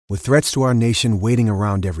With threats to our nation waiting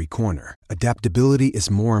around every corner, adaptability is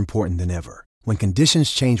more important than ever. When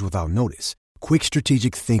conditions change without notice, quick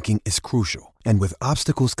strategic thinking is crucial. And with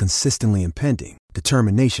obstacles consistently impending,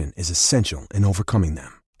 determination is essential in overcoming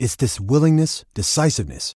them. It's this willingness,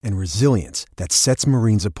 decisiveness, and resilience that sets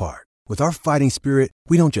Marines apart. With our fighting spirit,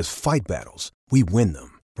 we don't just fight battles, we win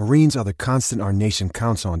them. Marines are the constant our nation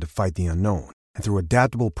counts on to fight the unknown. And through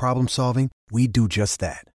adaptable problem solving, we do just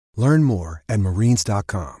that. Learn more at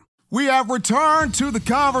marines.com. We have returned to the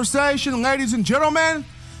conversation, ladies and gentlemen,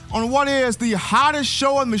 on what is the hottest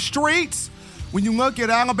show in the streets. When you look at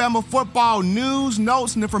Alabama football news,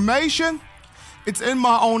 notes, and information, it's in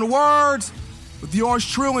my own words, with yours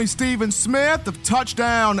truly, Stephen Smith of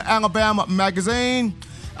Touchdown Alabama Magazine.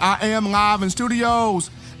 I am live in studios,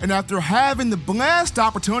 and after having the blessed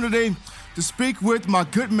opportunity to speak with my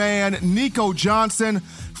good man, Nico Johnson,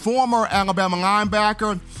 former Alabama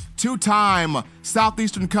linebacker, two-time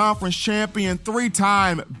Southeastern Conference champion,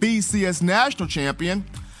 three-time BCS national champion,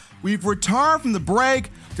 we've returned from the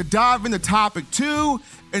break to dive into topic 2,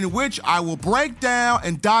 in which I will break down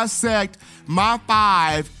and dissect my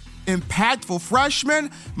 5 impactful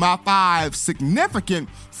freshmen, my 5 significant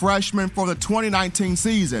freshmen for the 2019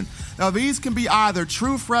 season. Now, these can be either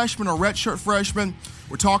true freshmen or redshirt freshmen.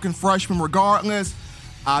 We're talking freshmen regardless.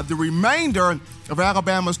 The remainder of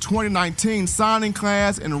Alabama's 2019 signing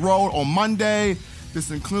class enrolled on Monday.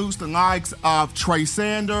 This includes the likes of Trey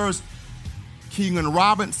Sanders, Keelan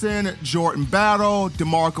Robinson, Jordan Battle,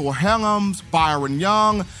 DeMarco Helms, Byron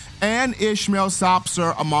Young, and Ishmael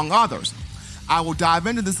Sopser, among others. I will dive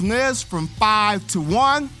into this list from 5 to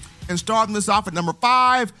 1, and starting this off at number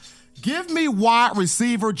 5, give me wide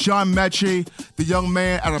receiver John Mechie, the young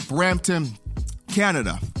man out of Brampton,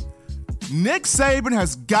 Canada. Nick Saban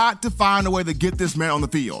has got to find a way to get this man on the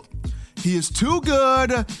field. He is too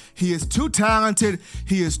good, he is too talented,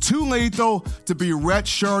 he is too lethal to be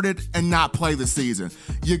redshirted and not play this season.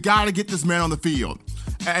 You got to get this man on the field.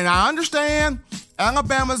 And I understand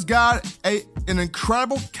Alabama's got an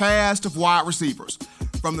incredible cast of wide receivers.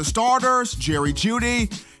 From the starters, Jerry Jeudy,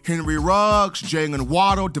 Henry Ruggs, Jalen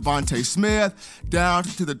Waddle, Devontae Smith, down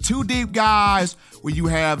to the two deep guys where you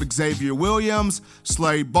have Xavier Williams,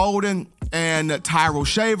 Slade Bolden, and Tyrell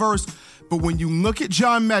Shavers. But when you look at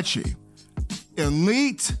John Mechie,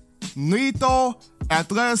 elite, lethal,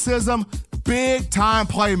 athleticism, big-time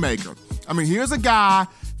playmaker. I mean, here's a guy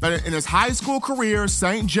that in his high school career,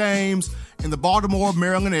 St. James, in the Baltimore,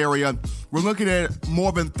 Maryland area, we're looking at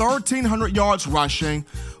more than 1,300 yards rushing,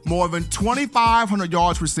 more than 2,500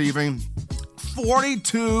 yards receiving,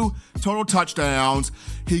 42 total touchdowns.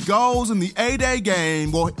 He goes in the A-Day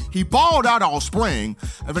game. Well, he balled out all spring,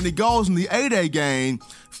 and then he goes in the A-Day game,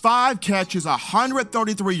 5 catches,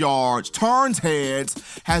 133 yards, turns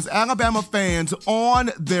heads, has Alabama fans on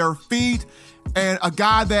their feet, and a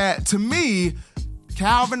guy that, to me,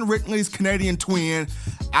 Calvin Ridley's Canadian twin.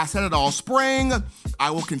 I said it all spring. I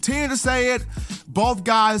will continue to say it. Both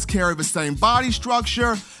guys carry the same body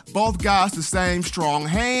structure. Both guys the same strong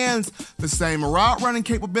hands, the same route running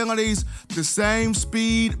capabilities, the same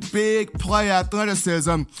speed, big play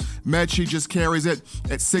athleticism. Mechie just carries it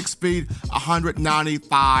at 6 feet,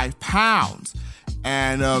 195 pounds.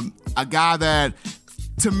 And a guy that,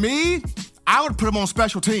 to me, I would put him on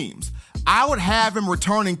special teams. I would have him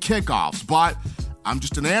returning kickoffs, but I'm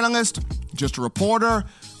just an analyst, just a reporter,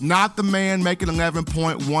 not the man making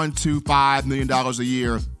 $11.125 million a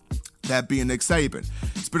year, that being Nick Saban.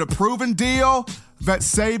 It's been a proven deal that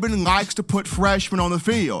Saban likes to put freshmen on the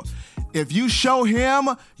field. If you show him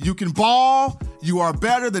you can ball, you are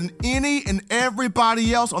better than any and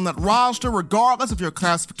everybody else on that roster, regardless of your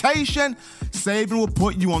classification, Saban will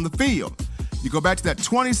put you on the field. You go back to that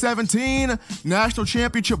 2017 national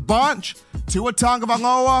championship bunch, Tua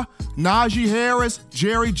Tagovailoa, Najee Harris,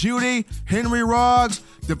 Jerry Jeudy, Henry Ruggs,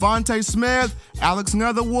 Devontae Smith, Alex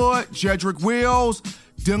Leatherwood, Jedrick Wills,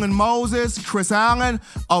 Dylan Moses, Chris Allen.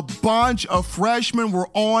 A bunch of freshmen were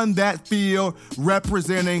on that field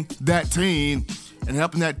representing that team and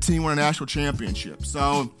helping that team win a national championship.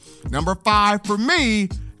 So, number 5 for me,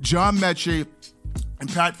 John Mechie,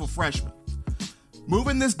 impactful freshman.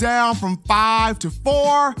 Moving this down from 5 to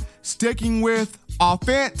 4, sticking with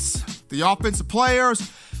offense, the offensive players,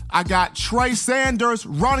 I got Trey Sanders,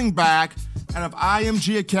 running back out of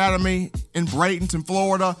IMG Academy in Bradenton,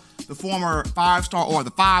 Florida, the former 5-star, or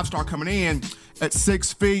the 5-star coming in at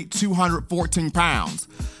 6 feet, 214 pounds.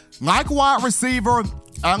 Like wide receiver,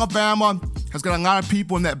 Alabama has got a lot of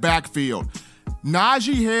people in that backfield.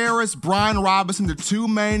 Najee Harris, Brian Robinson, the two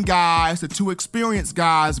main guys, the two experienced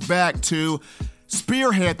guys back to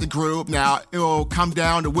spearhead the group. Now, it'll come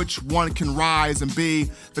down to which one can rise and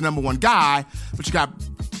be the number one guy. But you got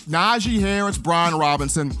Najee Harris, Brian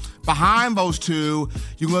Robinson. Behind those two,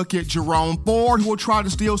 you look at Jerome Ford, who will try to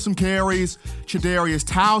steal some carries. Tre'Davious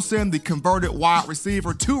Townsend, the converted wide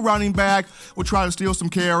receiver, 2 running back, will try to steal some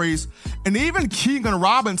carries. And even Keegan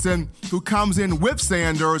Robinson, who comes in with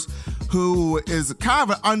Sanders, who is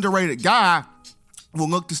kind of an underrated guy, will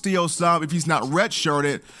look to steal some if he's not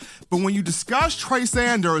redshirted. But when you discuss Trey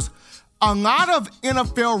Sanders, a lot of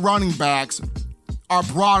NFL running backs are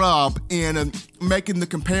brought up in making the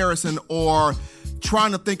comparison or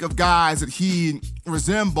trying to think of guys that he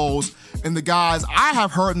resembles. And the guys I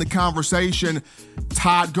have heard in the conversation,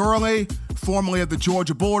 Todd Gurley, formerly of the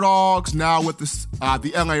Georgia Bulldogs, now with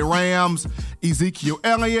the LA Rams. Ezekiel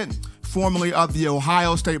Elliott, formerly of the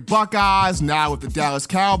Ohio State Buckeyes, now with the Dallas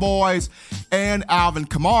Cowboys. And Alvin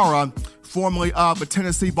Kamara, formerly of the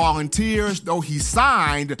Tennessee Volunteers, though he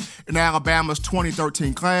signed in Alabama's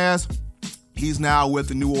 2013 class. He's now with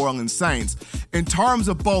the New Orleans Saints. In terms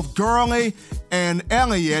of both Gurley and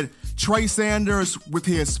Elliott, Trey Sanders, with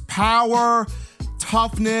his power,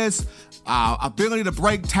 toughness, ability to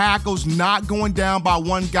break tackles, not going down by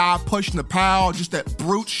one guy, pushing the power, just that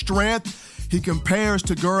brute strength, he compares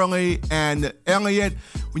to Gurley and Elliott.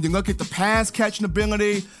 When you look at the pass catching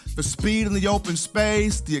ability, the speed in the open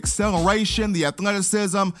space, the acceleration, the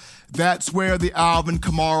athleticism, that's where the Alvin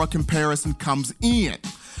Kamara comparison comes in.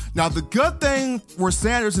 Now, the good thing where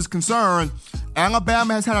Sanders is concerned,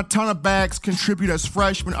 Alabama has had a ton of backs contribute as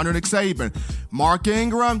freshmen under Nick Saban. Mark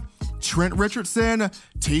Ingram, Trent Richardson,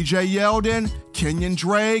 TJ Yeldon, Kenyon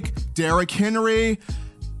Drake, Derrick Henry,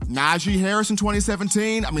 Najee Harris in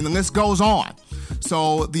 2017. I mean, the list goes on.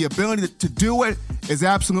 So the ability to do it is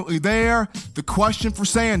absolutely there. The question for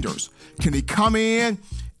Sanders, can he come in,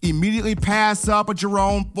 immediately pass up a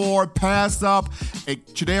Jerome Ford, pass up a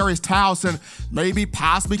Tre'Davious Townsend,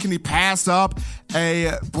 possibly can he pass up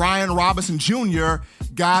a Brian Robinson Jr.,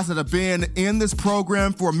 guys that have been in this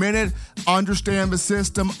program for a minute, understand the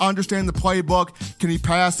system, understand the playbook. Can he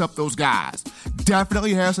pass up those guys?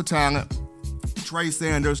 Definitely has the talent. Trey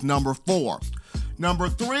Sanders, number 4. Number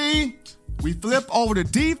 3, we flip over to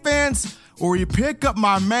defense, where you pick up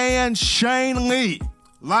my man Shane Lee,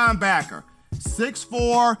 linebacker.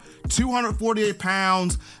 6'4", 248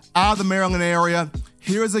 pounds, out of the Maryland area.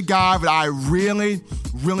 Here's a guy that I really,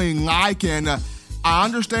 really like, and I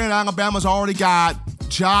understand Alabama's already got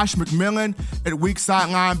Josh McMillan at weak side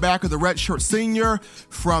linebacker, the redshirt senior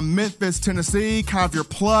from Memphis, Tennessee, kind of your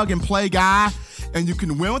plug-and-play guy, and you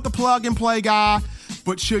can win with the plug-and-play guy,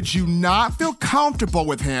 but should you not feel comfortable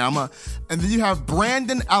with him, and then you have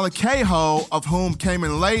Brandon Alakeho, of whom came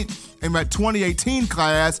in late in that 2018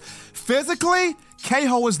 class. Physically,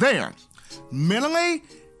 Cahill is there. Mentally,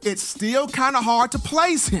 it's still kind of hard to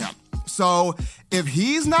place him. So if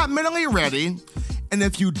he's not mentally ready, and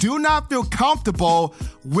if you do not feel comfortable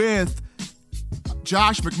with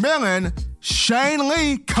Josh McMillan, Shane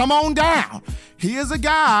Lee, come on down. He is a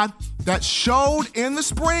guy that showed in the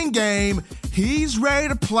spring game he's ready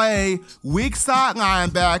to play weak side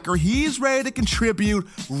linebacker. He's ready to contribute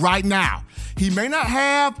right now. He may not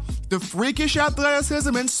have the freakish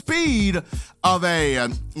athleticism and speed of a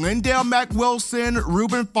Lindell Mack Wilson,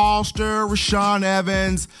 Reuben Foster, Rashaan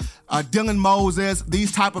Evans, Dylan Moses,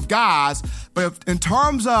 these type of guys. But in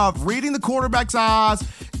terms of reading the quarterback's eyes,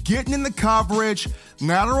 getting in the coverage,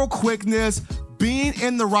 lateral quickness, being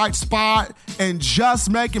in the right spot, and just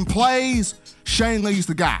making plays, Shane Lee's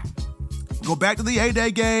the guy. Go back to the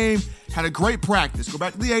A-Day game, had a great practice. Go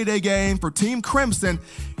back to the A-Day game for Team Crimson.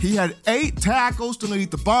 He had 8 tackles to lead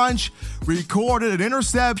the bunch, recorded an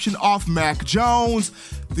interception off Mac Jones.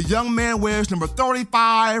 The young man wears number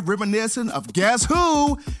 35, reminiscent of guess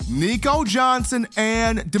who? Nico Johnson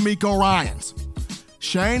and DeMeco Ryans.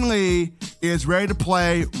 Shane Lee is ready to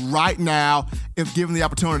play right now if given the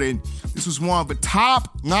opportunity. This was one of the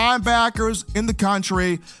top linebackers in the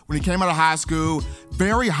country when he came out of high school.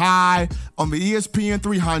 Very high on the ESPN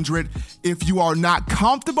 300. If you are not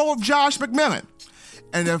comfortable with Josh McMillan,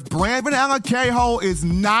 and if Brandon Alakeho is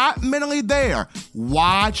not mentally there,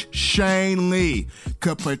 watch Shane Lee.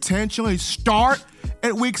 Could potentially start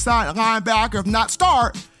at weak side linebacker. If not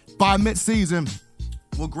start, by midseason,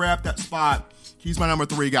 we'll grab that spot. He's my number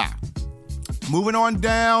 3 guy. Moving on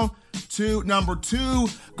down to number 2,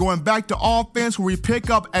 going back to offense, where we pick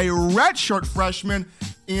up a redshirt freshman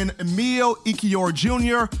in Emil Ekiyor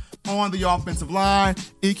Jr. on the offensive line.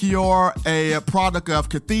 Ekiyor, a product of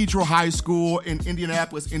Cathedral High School in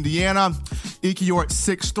Indianapolis, Indiana. Ekiyor at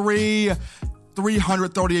 6'3",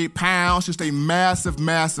 338 pounds, just a massive,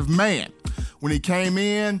 massive man. When he came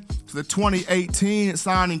in, to the 2018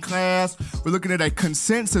 signing class. We're looking at a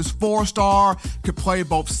consensus 4-star, could play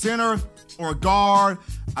both center or guard,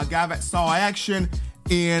 a guy that saw action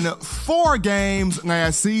in 4 games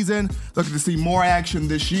last season, looking to see more action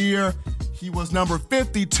this year. He was number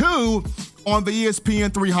 52 on the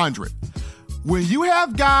ESPN 300. When you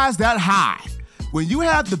have guys that high, when you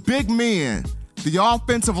have the big men, the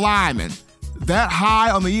offensive linemen, that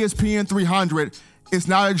high on the ESPN 300, it's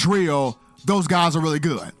not a drill. Those guys are really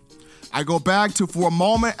good. I go back to, for a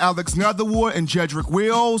moment, Alex Leatherwood and Jedrick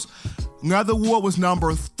Wills. Leatherwood was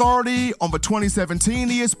number 30 on the 2017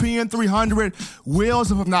 ESPN 300.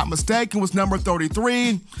 Wills, if I'm not mistaken, was number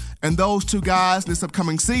 33. And those two guys this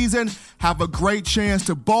upcoming season have a great chance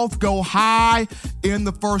to both go high in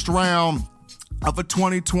the first round of the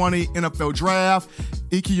 2020 NFL Draft.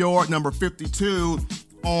 Ikior, number 52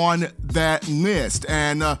 on that list.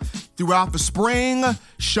 And throughout the spring,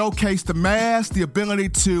 showcased the mass, the ability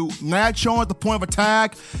to latch on at the point of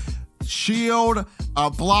attack, shield,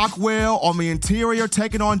 block well on the interior,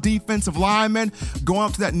 taking on defensive linemen, going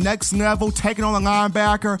up to that next level, taking on the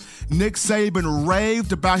linebacker. Nick Saban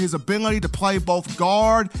raved about his ability to play both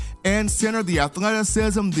guard and center, the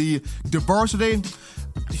athleticism, the diversity.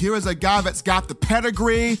 Here is a guy that's got the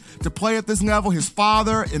pedigree to play at this level. His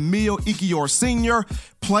father, Emil Ikior Sr.,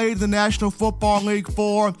 played the National Football League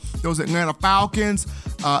for those Atlanta Falcons.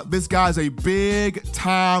 This guy's a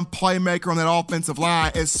big-time playmaker on that offensive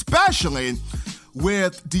line, especially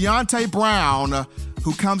with Deontay Brown,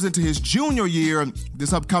 who comes into his junior year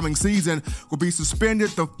this upcoming season, will be suspended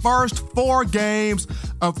the first 4 games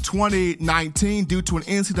of 2019 due to an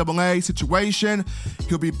NCAA situation.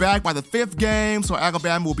 He'll be back by the 5th game, so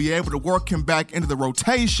Alabama will be able to work him back into the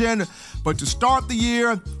rotation. But to start the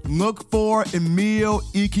year, look for Emil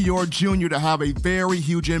Ikior Jr. to have a very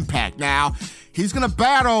huge impact. Now, he's going to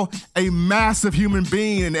battle a massive human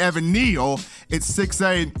being in Evan Neal. It's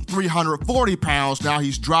 6'8", 340 pounds. Now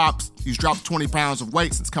he's dropped 20 pounds of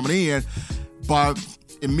weight since coming in. But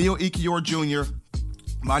Emil Ikior Jr.,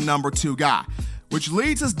 my number 2 guy. Which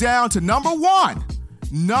leads us down to number 1.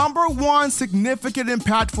 Number 1 significant,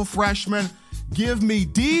 impactful freshman. Give me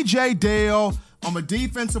DJ Dale on the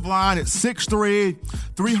defensive line at 6'3",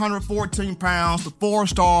 314 pounds, the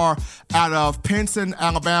 4-star out of Pinson,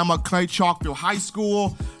 Alabama, Clay Chalkfield High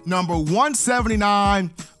School. Number 179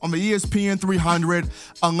 on the ESPN 300.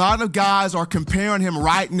 A lot of guys are comparing him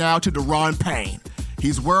right now to Deron Payne.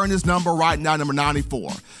 He's wearing his number right now, number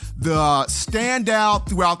 94. The standout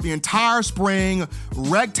throughout the entire spring,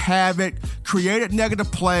 wreaked havoc, created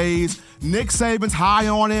negative plays. Nick Saban's high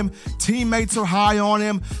on him. Teammates are high on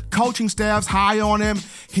him. Coaching staff's high on him.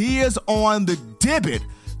 He is on the divot,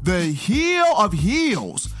 the heel of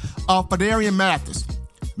heels of Phidarian Mathis.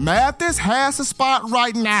 Mathis has a spot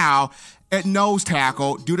right now at nose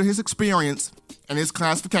tackle due to his experience and his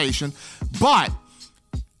classification, but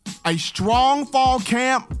a strong fall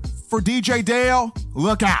camp for DJ Dale,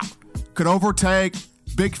 look out. Could overtake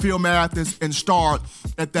Big Phil Mathis and start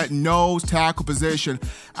at that nose tackle position.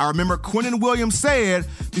 I remember Quinnen Williams said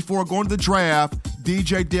before going to the draft,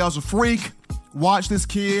 DJ Dale's a freak. Watch this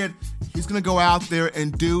kid. He's going to go out there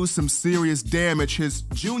and do some serious damage. His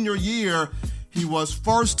junior year, he was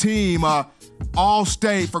first team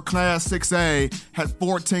All-State for Class 6A, had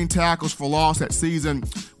 14 tackles for loss that season,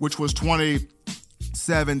 which was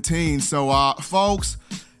 2017. So, folks,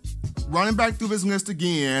 running back through this list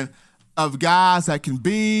again of guys that can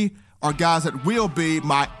be or guys that will be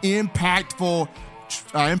my impactful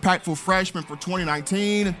freshman for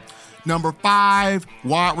 2019. Number 5,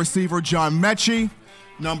 wide receiver John Mechie.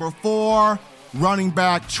 Number 4, running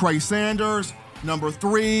back Trey Sanders. Number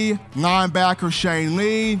 3, linebacker Shane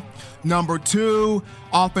Lee. Number 2,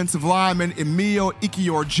 offensive lineman Emil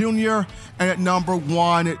Ikior Jr. And at number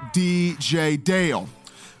 1, DJ Dale.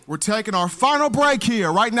 We're taking our final break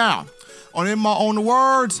here right now on In My Own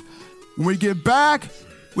Words. When we get back,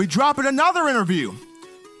 we drop in another interview.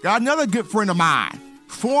 Got another good friend of mine.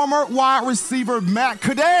 Former wide receiver Matt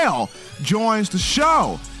Caddell joins the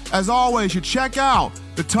show. As always, you check out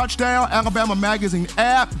the Touchdown Alabama Magazine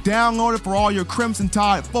app. Download it for all your Crimson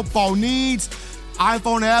Tide football needs.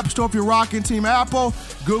 iPhone App Store if you're rocking Team Apple.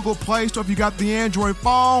 Google Play Store if you got the Android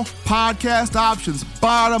phone. Podcast options,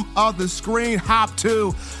 bottom of the screen. Hop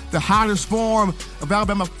to the hottest form of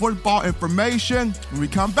Alabama football information. When we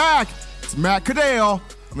come back, it's Matt Caddell.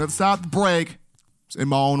 On the other side of the break, it's In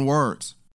My Own Words.